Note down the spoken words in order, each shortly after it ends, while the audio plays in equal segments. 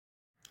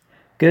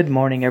Good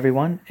morning,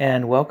 everyone,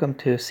 and welcome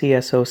to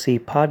CSOC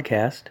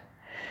Podcast.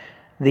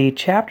 The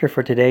chapter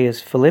for today is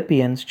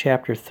Philippians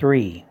chapter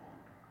 3.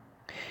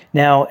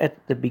 Now, at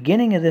the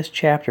beginning of this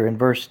chapter, in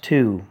verse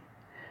 2,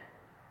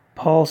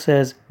 Paul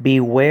says,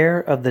 "Beware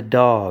of the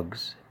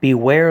dogs,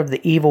 beware of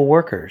the evil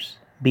workers,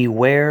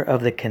 beware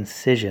of the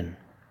concision."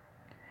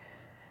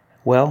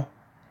 Well,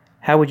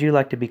 how would you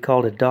like to be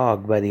called a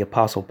dog by the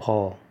Apostle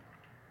Paul?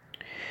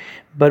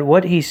 But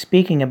what he's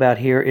speaking about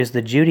here is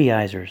the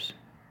Judaizers.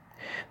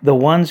 The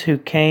ones who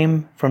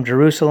came from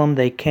Jerusalem,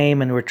 they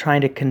came and were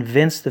trying to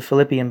convince the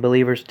Philippian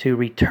believers to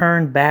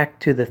return back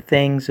to the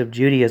things of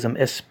Judaism,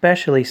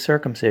 especially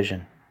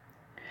circumcision,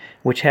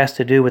 which has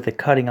to do with the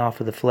cutting off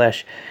of the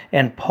flesh.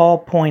 And Paul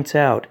points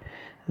out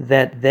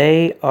that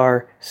they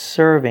are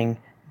serving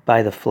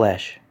by the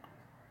flesh.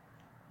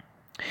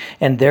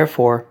 And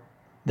therefore,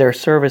 their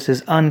service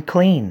is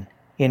unclean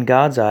in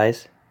God's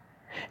eyes,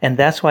 and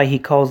that's why he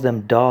calls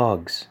them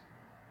dogs.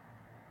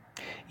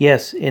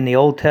 Yes, in the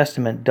Old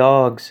Testament,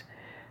 dogs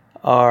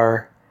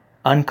are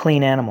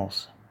unclean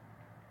animals.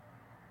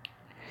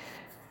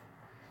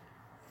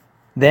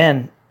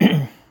 Then,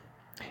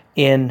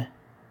 in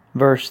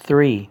verse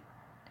 3,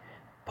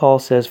 Paul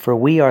says, "For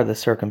we are the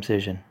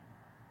circumcision,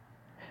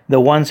 the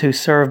ones who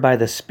serve by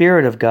the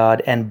Spirit of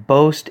God and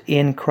boast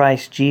in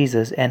Christ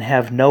Jesus and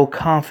have no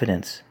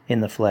confidence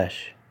in the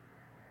flesh."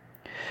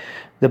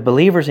 The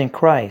believers in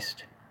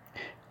Christ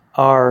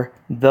are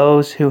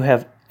those who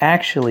have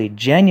actually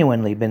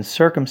genuinely been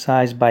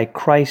circumcised by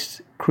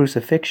Christ's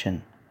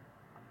crucifixion.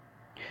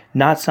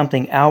 Not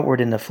something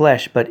outward in the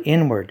flesh, but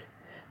inward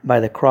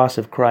by the cross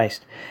of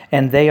Christ.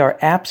 And they are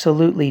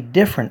absolutely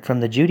different from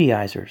the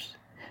Judaizers.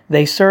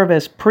 They serve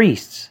as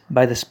priests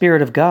by the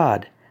Spirit of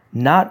God,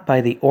 not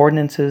by the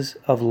ordinances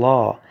of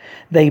law.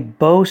 They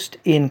boast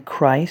in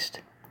Christ,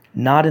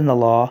 not in the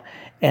law,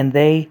 and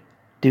they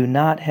do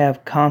not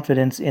have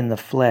confidence in the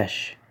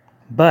flesh,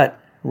 but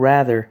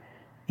rather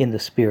in the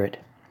Spirit.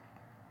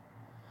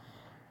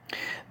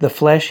 The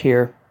flesh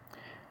here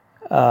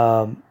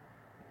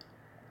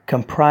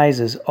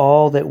comprises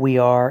all that we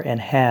are and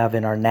have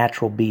in our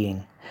natural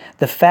being.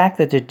 The fact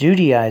that the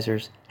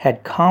Judaizers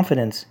had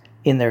confidence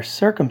in their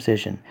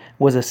circumcision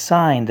was a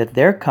sign that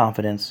their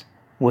confidence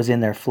was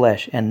in their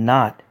flesh and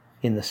not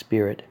in the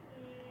Spirit.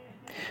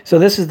 So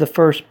this is the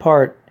first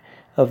part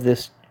of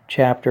this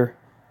chapter,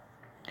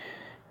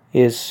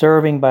 is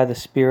serving by the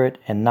Spirit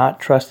and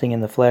not trusting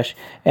in the flesh.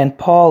 And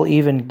Paul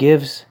even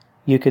gives,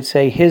 you could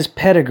say, his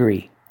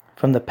pedigree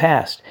from the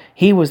past.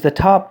 He was the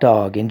top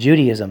dog in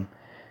Judaism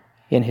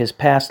in his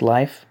past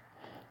life.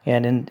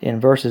 And in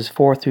verses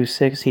 4 through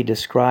 6, he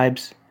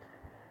describes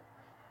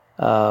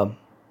all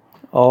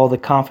the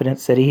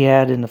confidence that he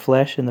had in the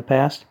flesh in the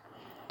past.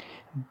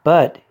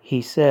 But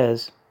he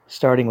says,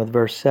 starting with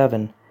verse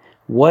 7,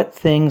 "What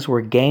things were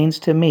gains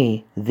to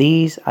me,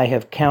 these I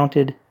have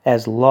counted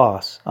as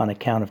loss on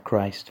account of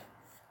Christ."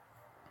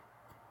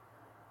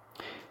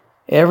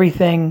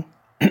 Everything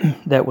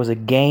that was a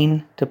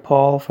gain to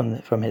Paul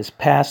from his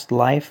past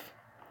life,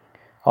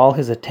 all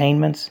his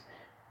attainments,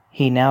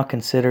 he now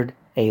considered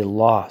a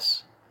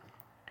loss.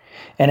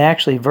 And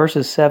actually,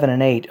 verses 7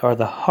 and 8 are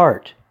the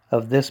heart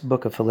of this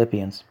book of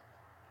Philippians.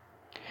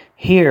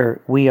 Here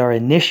we are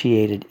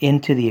initiated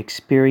into the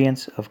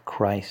experience of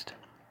Christ.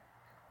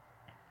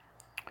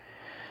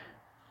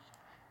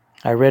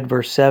 I read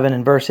verse 7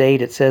 and verse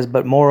 8. It says,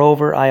 "But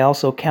moreover, I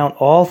also count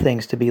all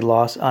things to be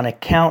loss on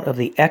account of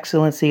the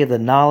excellency of the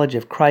knowledge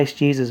of Christ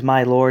Jesus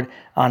my Lord,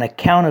 on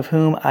account of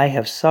whom I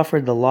have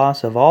suffered the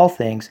loss of all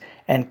things,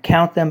 and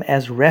count them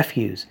as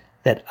refuse,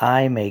 that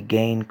I may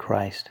gain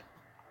Christ."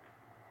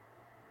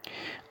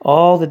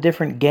 All the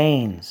different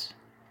gains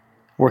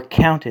were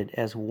counted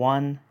as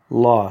one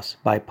loss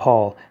by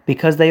Paul,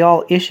 because they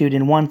all issued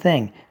in one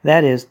thing,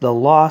 that is, the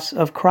loss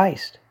of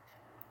Christ,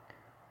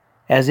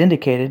 as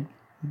indicated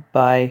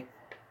by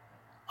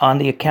on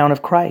the account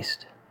of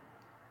Christ.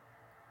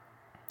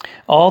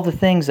 All the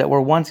things that were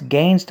once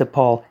gains to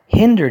Paul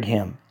hindered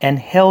him and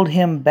held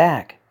him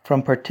back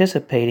from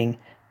participating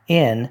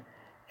in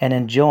and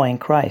enjoying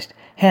Christ.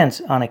 Hence,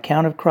 on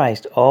account of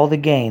Christ, all the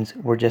gains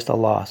were just a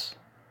loss.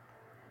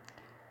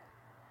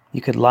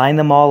 You could line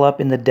them all up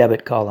in the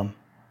debit column.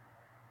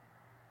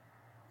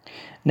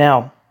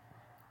 Now,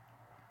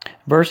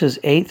 verses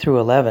 8 through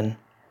 11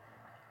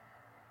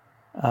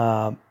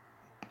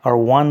 are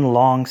one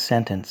long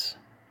sentence.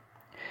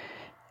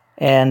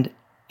 And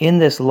in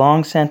this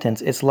long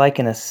sentence, it's like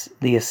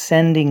the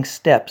ascending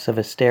steps of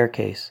a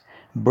staircase,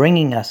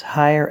 bringing us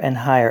higher and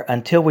higher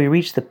until we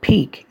reach the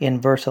peak in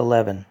verse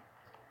 11,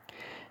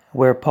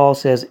 where Paul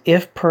says,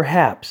 "If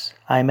perhaps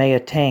I may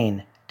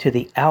attain to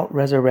the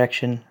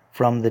out-resurrection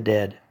from the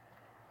dead."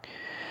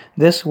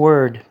 This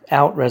word,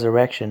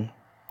 out-resurrection,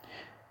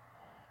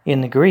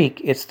 in the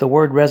Greek, it's the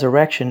word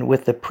resurrection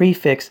with the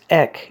prefix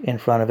ek in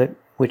front of it,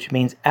 which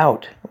means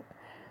out,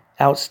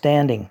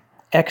 outstanding,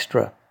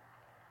 extra.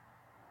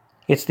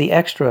 It's the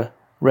extra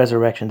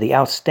resurrection, the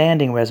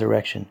outstanding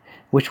resurrection,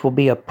 which will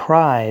be a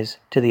prize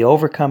to the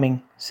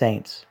overcoming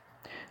saints.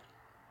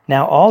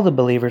 Now all the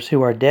believers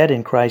who are dead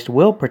in Christ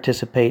will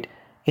participate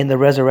in the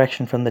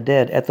resurrection from the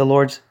dead at the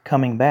Lord's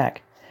coming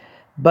back.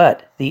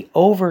 But the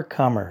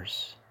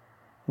overcomers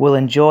will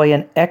enjoy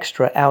an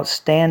extra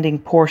outstanding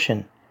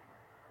portion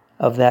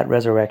of that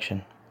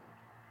resurrection.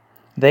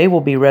 They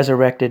will be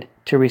resurrected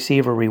to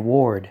receive a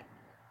reward.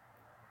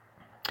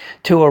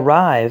 To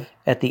arrive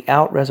at the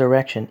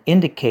out-resurrection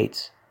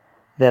indicates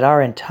that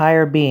our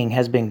entire being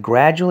has been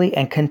gradually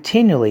and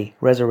continually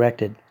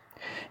resurrected.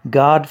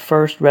 God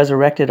first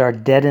resurrected our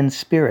deadened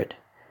spirit.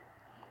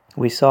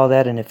 We saw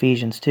that in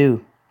Ephesians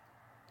 2.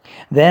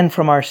 Then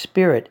from our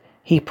spirit,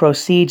 He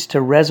proceeds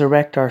to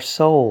resurrect our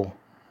soul,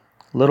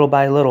 little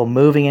by little,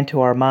 moving into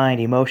our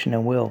mind, emotion,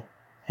 and will,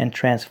 and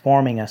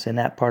transforming us in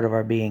that part of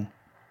our being.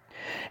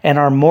 And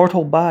our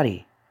mortal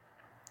body,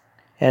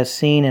 as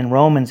seen in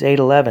Romans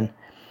 8:11,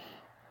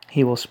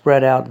 He will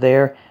spread out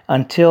there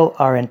until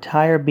our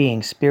entire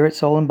being, spirit,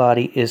 soul, and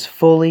body, is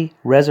fully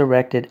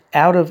resurrected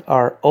out of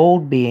our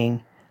old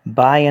being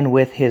by and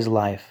with His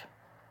life.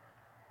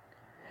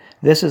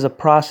 This is a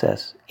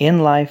process in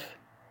life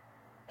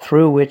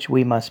through which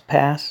we must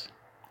pass,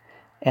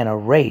 and a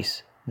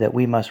race that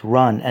we must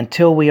run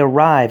until we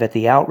arrive at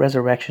the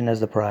out-resurrection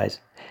as the prize.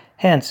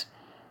 Hence,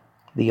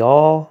 the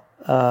all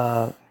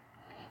that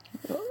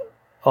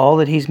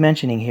he's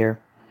mentioning here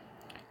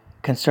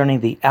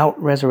concerning the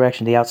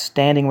out-resurrection, the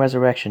outstanding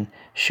resurrection,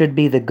 should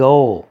be the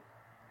goal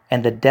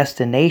and the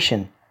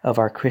destination of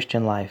our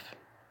Christian life.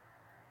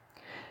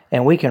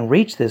 And we can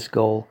reach this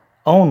goal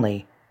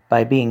only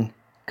by being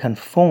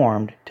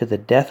conformed to the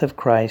death of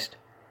Christ,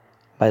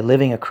 by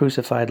living a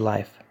crucified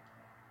life.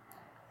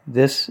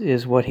 This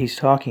is what he's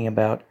talking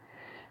about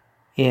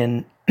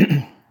in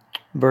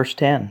verse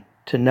 10.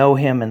 To know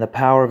Him and the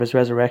power of His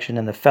resurrection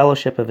and the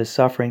fellowship of His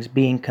sufferings,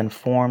 being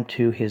conformed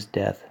to His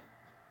death.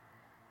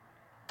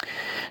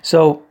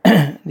 So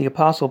the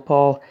Apostle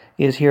Paul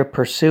is here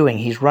pursuing.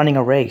 He's running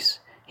a race.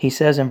 He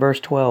says in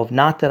verse 12,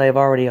 not that I have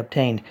already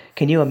obtained.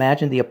 Can you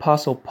imagine the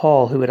Apostle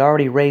Paul, who had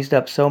already raised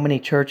up so many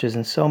churches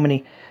and so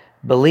many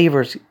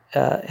believers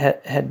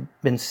had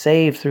been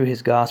saved through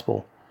his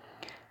gospel?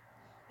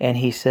 And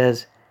he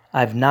says,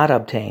 I've not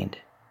obtained,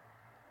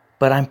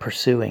 but I'm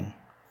pursuing.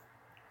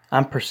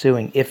 I'm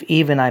pursuing, if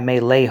even I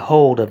may lay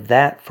hold of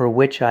that for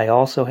which I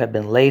also have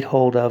been laid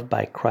hold of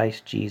by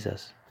Christ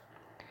Jesus.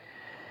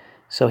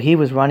 So he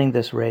was running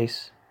this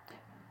race.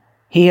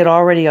 He had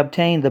already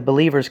obtained the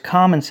believer's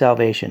common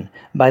salvation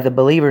by the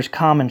believer's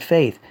common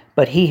faith,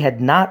 but he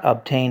had not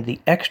obtained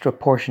the extra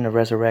portion of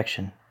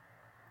resurrection.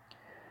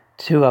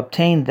 To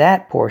obtain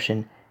that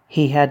portion,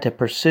 he had to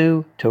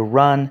pursue, to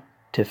run,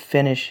 to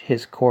finish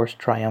his course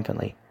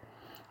triumphantly.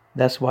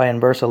 That's why in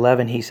verse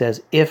 11 he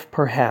says, if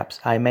perhaps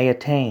I may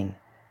attain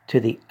to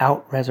the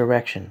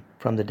out-resurrection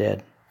from the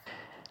dead.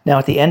 Now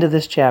at the end of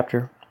this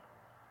chapter,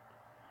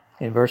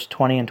 in verse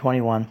 20 and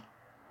 21,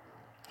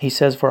 he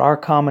says, for our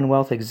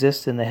commonwealth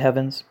exists in the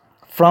heavens,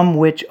 from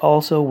which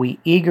also we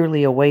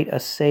eagerly await a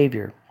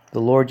Savior, the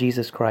Lord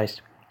Jesus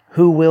Christ,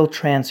 who will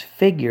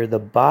transfigure the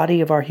body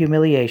of our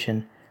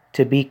humiliation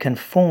to be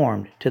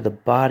conformed to the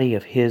body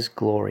of His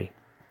glory.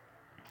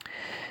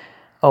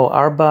 Oh,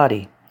 our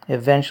body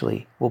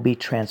eventually will be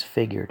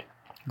transfigured,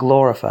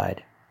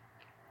 glorified.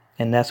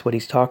 And that's what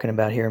he's talking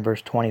about here in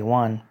verse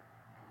 21.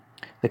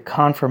 The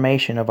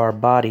conformation of our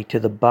body to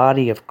the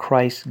body of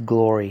Christ's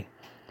glory.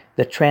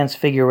 The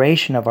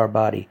transfiguration of our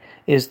body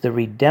is the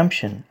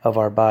redemption of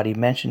our body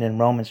mentioned in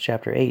Romans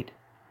chapter 8.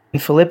 In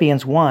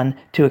Philippians 1,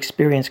 to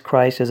experience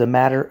Christ is a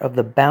matter of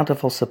the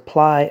bountiful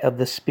supply of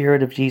the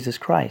Spirit of Jesus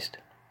Christ.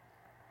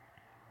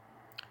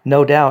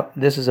 No doubt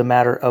this is a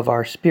matter of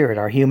our spirit,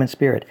 our human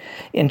spirit.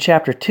 In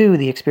chapter 2,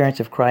 the experience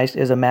of Christ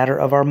is a matter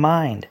of our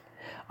mind.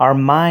 Our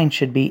mind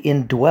should be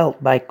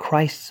indwelt by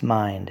Christ's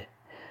mind.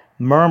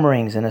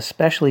 Murmurings and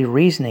especially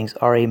reasonings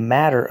are a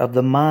matter of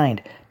the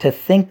mind. To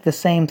think the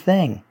same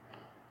thing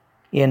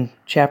in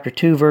chapter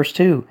 2, verse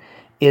 2,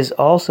 is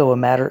also a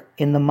matter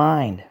in the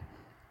mind.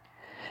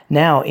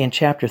 Now, in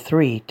chapter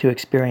 3, to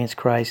experience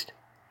Christ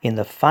in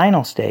the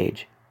final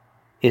stage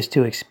is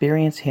to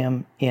experience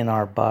Him in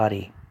our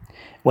body.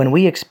 When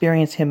we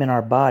experience Him in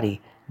our body,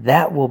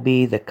 that will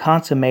be the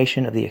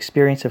consummation of the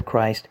experience of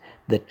Christ,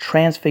 the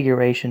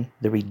transfiguration,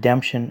 the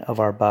redemption of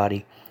our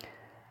body.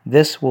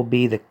 This will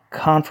be the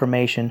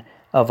confirmation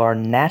of our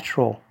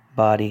natural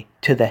body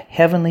to the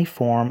heavenly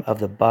form of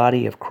the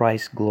body of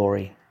Christ's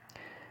glory.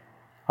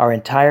 Our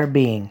entire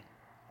being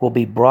will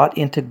be brought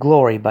into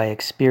glory by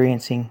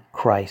experiencing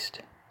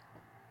Christ.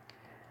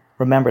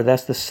 Remember,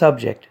 that's the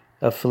subject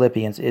of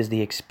Philippians, is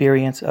the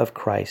experience of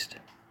Christ.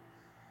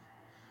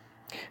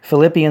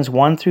 Philippians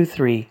 1 through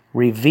 3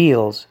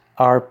 reveals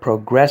our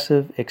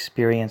progressive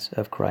experience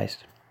of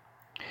Christ.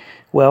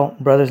 Well,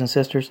 brothers and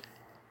sisters,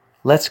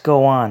 let's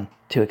go on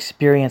to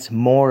experience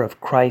more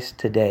of Christ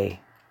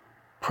today.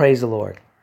 Praise the Lord.